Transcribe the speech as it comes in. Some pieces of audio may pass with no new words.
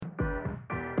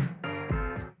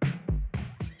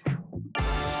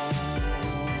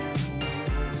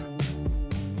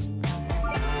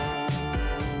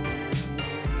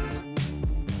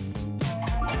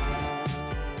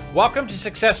Welcome to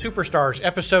Success Superstars,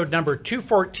 episode number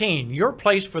 214, your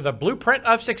place for the blueprint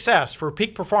of success for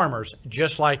peak performers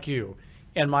just like you.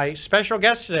 And my special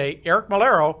guest today, Eric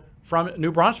Mulero from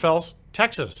New Braunfels,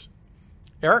 Texas.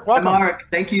 Eric, welcome. Hi,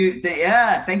 Mark, thank you.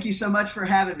 Thank you so much for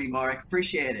having me, Mark.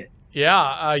 Appreciate it.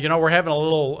 Yeah, we're having a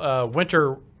little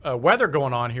winter weather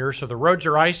going on here, so the roads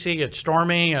are icy, it's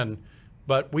stormy,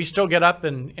 but we still get up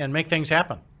and make things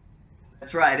happen.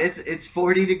 That's right. It's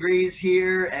 40 degrees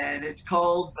here and it's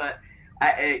cold, but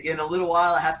in a little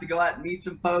while I have to go out and meet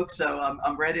some folks, so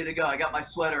I'm ready to go. I got my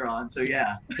sweater on, so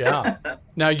yeah. Yeah.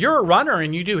 Now you're a runner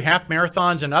and you do half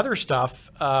marathons and other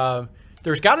stuff.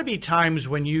 There's got to be times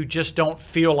when you just don't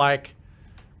feel like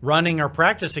running or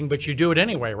practicing, but you do it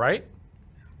anyway, right?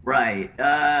 Right.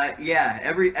 Yeah.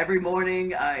 Every morning,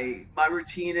 my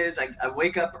routine is I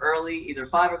wake up early, either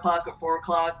 5 o'clock or 4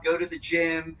 o'clock, go to the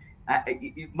gym.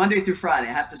 Monday through Friday,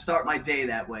 I have to start my day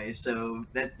that way. So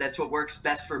that's what works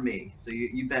best for me. So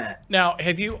you bet. Now,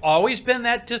 have you always been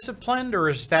that disciplined, or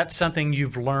is that something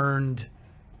you've learned,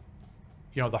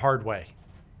 the hard way?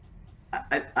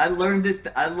 I learned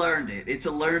it. It's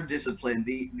a learned discipline.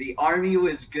 The Army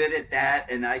was good at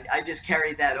that, and I just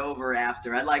carried that over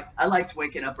after. I liked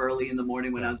waking up early in the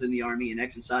morning when I was in the Army and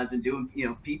exercising, doing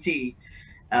PT.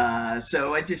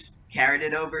 So I just carried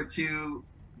it over to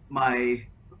my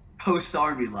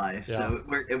post-Army life. Yeah. So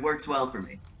it works well for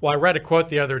me. Well, I read a quote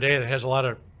the other day that has a lot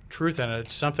of truth in it.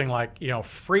 It's something like,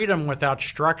 freedom without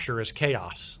structure is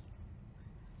chaos.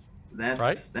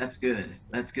 That's good.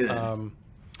 That's good.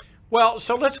 Well,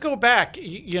 so let's go back.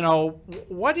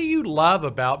 What do you love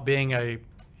about being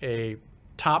a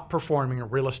top performing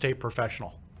real estate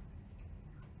professional?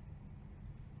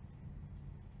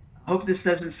 I hope this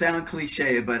doesn't sound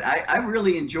cliche, but I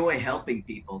really enjoy helping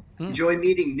people. Enjoy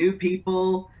meeting new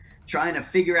people, trying to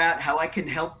figure out how I can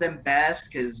help them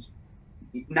best, because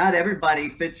not everybody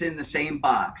fits in the same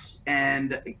box.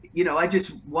 And, I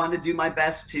just want to do my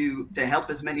best to help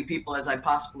as many people as I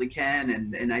possibly can.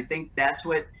 And I think that's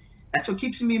what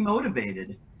keeps me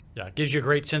motivated. Yeah, it gives you a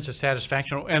great sense of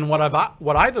satisfaction. And what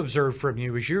I've observed from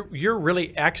you is you're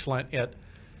really excellent at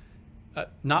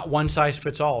not one size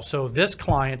fits all. So this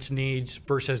client's needs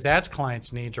versus that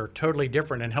client's needs are totally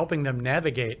different, and helping them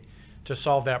navigate to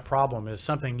solve that problem is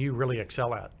something you really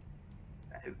excel at.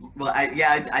 Well,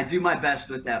 I do my best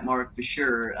with that, Mark, for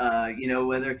sure. I've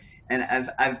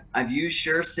used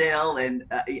SureSale, and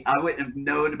I wouldn't have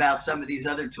known about some of these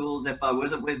other tools if I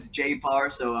wasn't with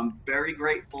JPAR. So I'm very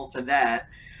grateful for that.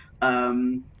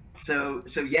 So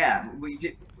yeah,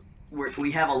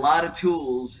 we have a lot of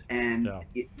tools, and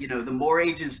the more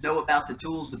agents know about the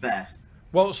tools, the best.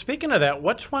 Well, speaking of that,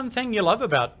 what's one thing you love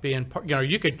about being,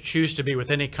 you could choose to be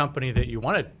with any company that you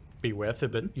want to be with,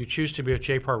 but you choose to be with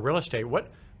JPAR Real Estate.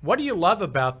 What do you love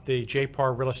about the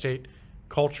JPAR Real Estate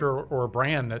culture or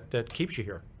brand that keeps you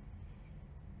here?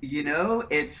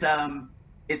 It's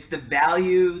the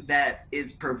value that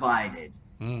is provided.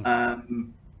 I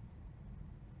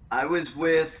was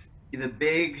with the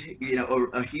big,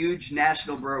 a huge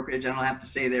national brokerage. I don't have to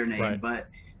say their name, right, but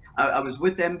I was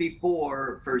with them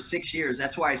before for 6 years.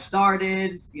 That's where I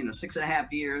started,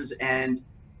 6.5 years. And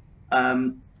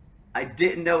I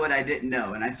didn't know what I didn't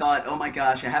know. And I thought, oh my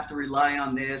gosh, I have to rely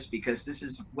on this because this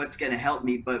is what's going to help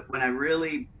me. But when I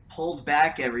really pulled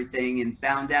back everything and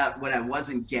found out what I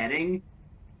wasn't getting,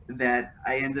 that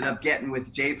I ended up getting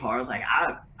with JPAR, I was like,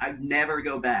 I'd never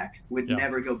go back,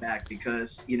 never go back,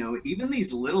 because, even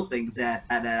these little things that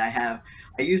I have,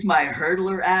 I use my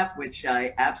Hurdler app, which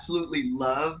I absolutely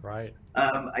love. Right.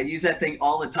 I use that thing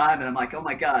all the time, and I'm like, oh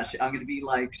my gosh, I'm going to be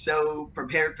like so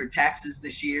prepared for taxes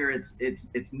this year.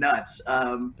 It's nuts.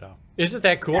 Isn't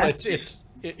that cool? It's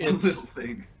a little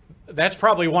thing. That's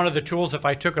probably one of the tools. If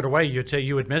I took it away, you'd say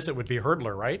you would miss it. Would be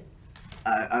Hurdler, right?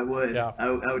 I would. Yeah. I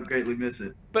would greatly miss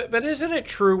it. But isn't it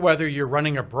true, whether you're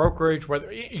running a brokerage,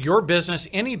 whether your business,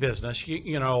 any business,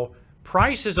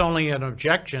 price is only an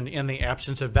objection in the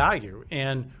absence of value.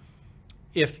 And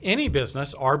if any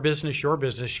business, our business, your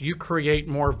business, you create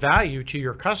more value to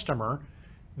your customer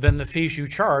than the fees you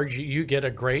charge, you get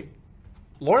a great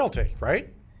loyalty,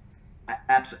 right?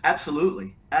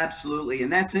 Absolutely. Absolutely.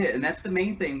 And that's it. And that's the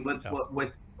main thing with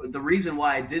the reason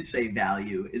why I did say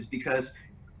value is because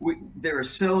there are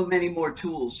so many more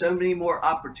tools, so many more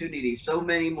opportunities, so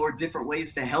many more different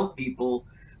ways to help people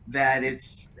that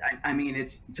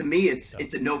to me,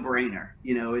 it's a no-brainer.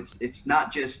 It's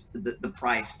not just the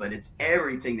price, but it's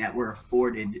everything that we're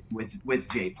afforded with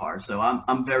JPAR. So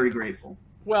I'm very grateful.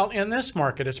 Well, in this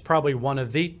market, it's probably one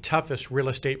of the toughest real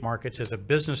estate markets as a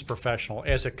business professional,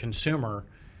 as a consumer,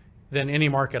 than any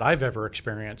market I've ever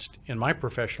experienced in my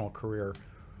professional career.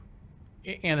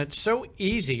 And it's so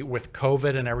easy with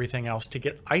COVID and everything else to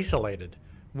get isolated.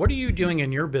 What are you doing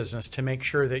in your business to make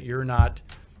sure that you're not,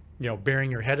 burying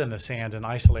your head in the sand and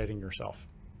isolating yourself?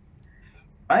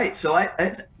 Right. So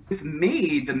with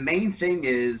me, the main thing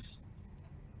is,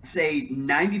 say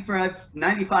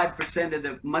 95% of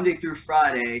the Monday through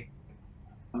Friday,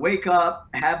 wake up,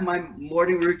 have my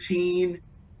morning routine,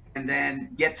 and then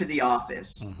get to the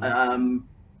office.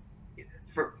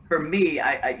 For me,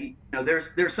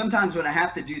 there's sometimes when I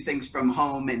have to do things from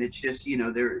home, and it's just,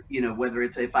 whether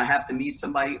it's if I have to meet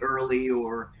somebody early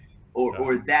or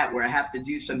that, where I have to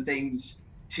do some things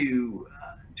to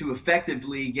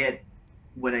effectively get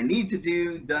what I need to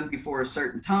do done before a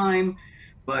certain time.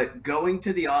 But going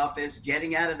to the office,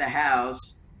 getting out of the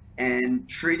house, and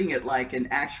treating it like an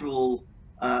actual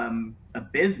a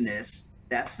business,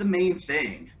 that's the main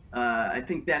thing. I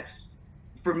think that's,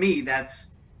 for me,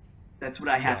 that's what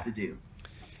I have to do.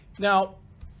 Now,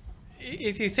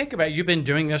 if you think about it, you've been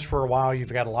doing this for a while,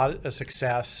 you've got a lot of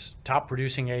success, top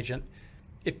producing agent.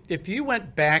 If you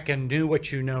went back and knew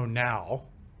what you know now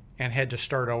and had to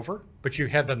start over, but you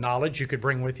had the knowledge you could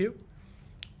bring with you,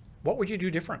 what would you do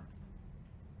different?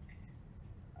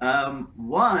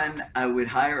 One, I would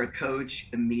hire a coach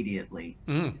immediately.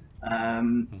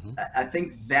 I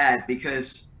think that,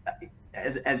 because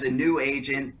as a new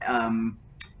agent,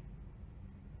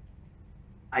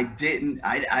 I didn't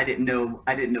know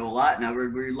a lot, and I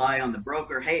would rely on the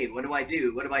broker. Hey, what do I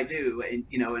do? What do I do? And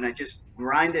and I just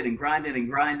grinded,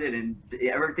 and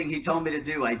everything he told me to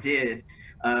do, I did.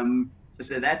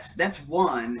 So that's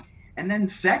one. And then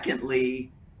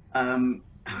secondly, I would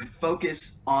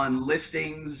focus on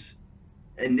listings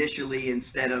initially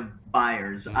instead of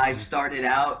buyers. I started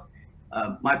out,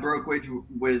 my brokerage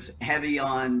was heavy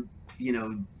on,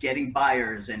 getting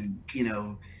buyers and,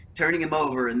 turning them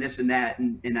over and this and that.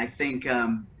 And I think,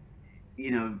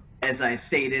 as I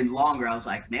stayed in longer, I was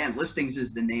like, man, listings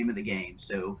is the name of the game.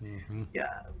 So yeah,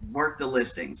 work the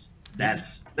listings.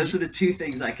 Those are the two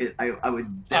things I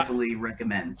would definitely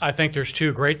recommend. I think there's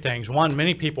two great things. One,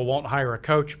 many people won't hire a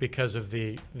coach because of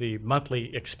the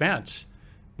monthly expense,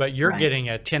 but you're getting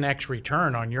a 10x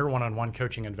return on your one-on-one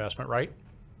coaching investment, right?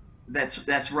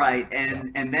 That's right.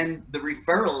 And then the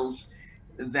referrals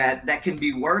that can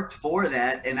be worked for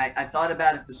that. And I thought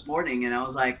about it this morning, and I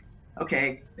was like,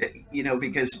 okay,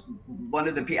 because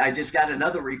I just got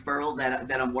another referral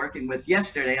that I'm working with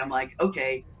yesterday. I'm like,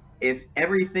 okay, if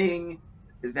everything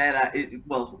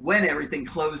when everything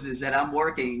closes that I'm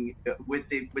working with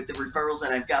the referrals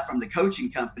that I've got from the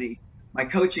coaching company, my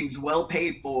coaching's well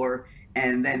paid for.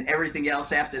 And then everything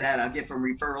else after that, I'll get from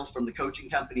referrals from the coaching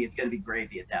company. It's going to be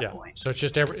gravy at that point. So it's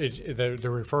just the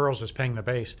referrals is paying the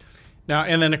base. Now,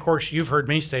 and then of course, you've heard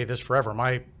me say this forever.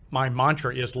 My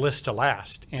mantra is list to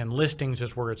last, and listings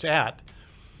is where it's at.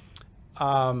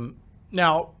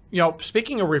 Now,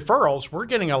 speaking of referrals, we're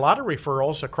getting a lot of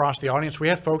referrals across the audience. We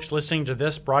have folks listening to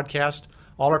this broadcast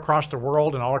all across the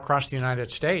world and all across the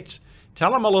United States.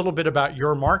 Tell them a little bit about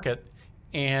your market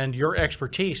and your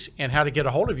expertise and how to get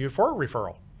a hold of you for a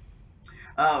referral.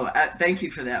 Oh, thank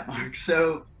you for that, Mark.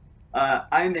 So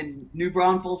I'm in New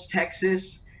Braunfels,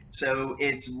 Texas. So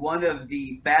it's one of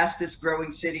the fastest growing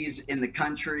cities in the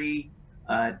country.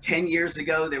 10 years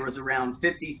ago, there was around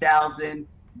 50,000.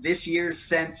 This year's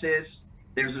census,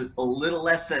 there's a little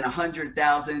less than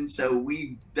 100,000. So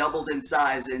we doubled in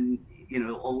size in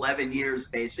 11 years,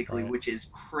 basically, which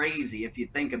is crazy if you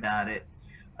think about it.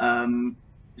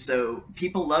 So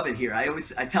people love it here. I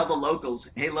tell the locals,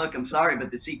 hey, look, I'm sorry,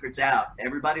 but the secret's out.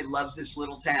 Everybody loves this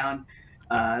little town.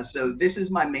 So this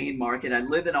is my main market. I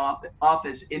live in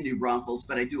office in New Braunfels,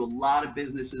 but I do a lot of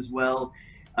business as well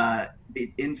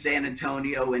in San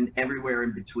Antonio and everywhere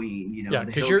in between,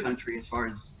 the hill country as far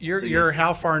as. You're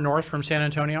how far north from San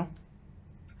Antonio?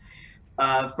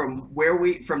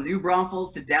 From New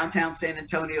Braunfels to downtown San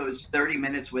Antonio is 30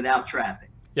 minutes without traffic.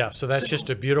 Yeah, so that's just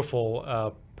a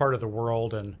beautiful part of the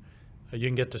world, and you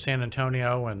can get to San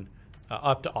Antonio and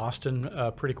up to Austin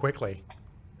pretty quickly.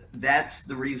 That's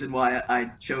the reason why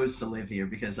I chose to live here,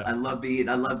 because I love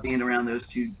being around those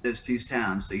two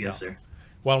towns. So yes, sir.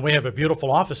 Well, we have a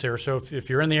beautiful office here, so if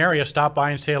you're in the area, stop by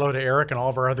and say hello to Eric and all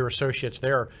of our other associates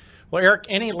there. Well, Eric,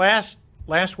 any last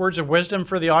words of wisdom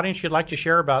for the audience you'd like to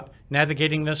share about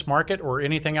navigating this market or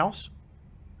anything else?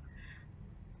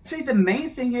 I'd say the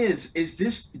main thing is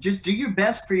just do your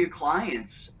best for your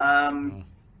clients.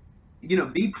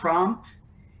 Be prompt.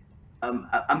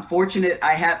 I'm fortunate.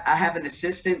 I have an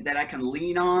assistant that I can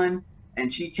lean on,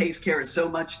 and she takes care of so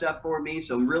much stuff for me.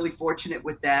 So I'm really fortunate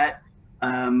with that.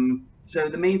 So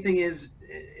the main thing is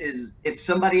is if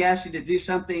somebody asks you to do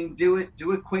something, do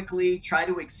it quickly, try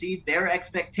to exceed their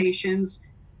expectations,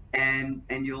 and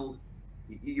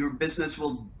your business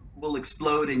will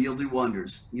explode and you'll do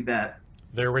wonders. You bet.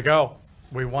 There we go.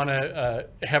 We want to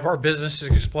have our businesses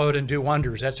explode and do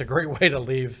wonders. That's a great way to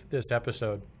leave this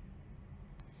episode.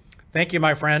 Thank you,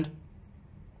 my friend.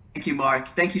 Thank you, Mark.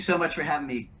 Thank you so much for having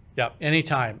me. Yep,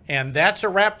 anytime. And that's a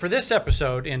wrap for this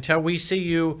episode. Until we see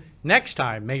you next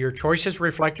time, may your choices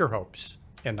reflect your hopes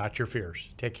and not your fears.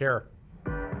 Take care.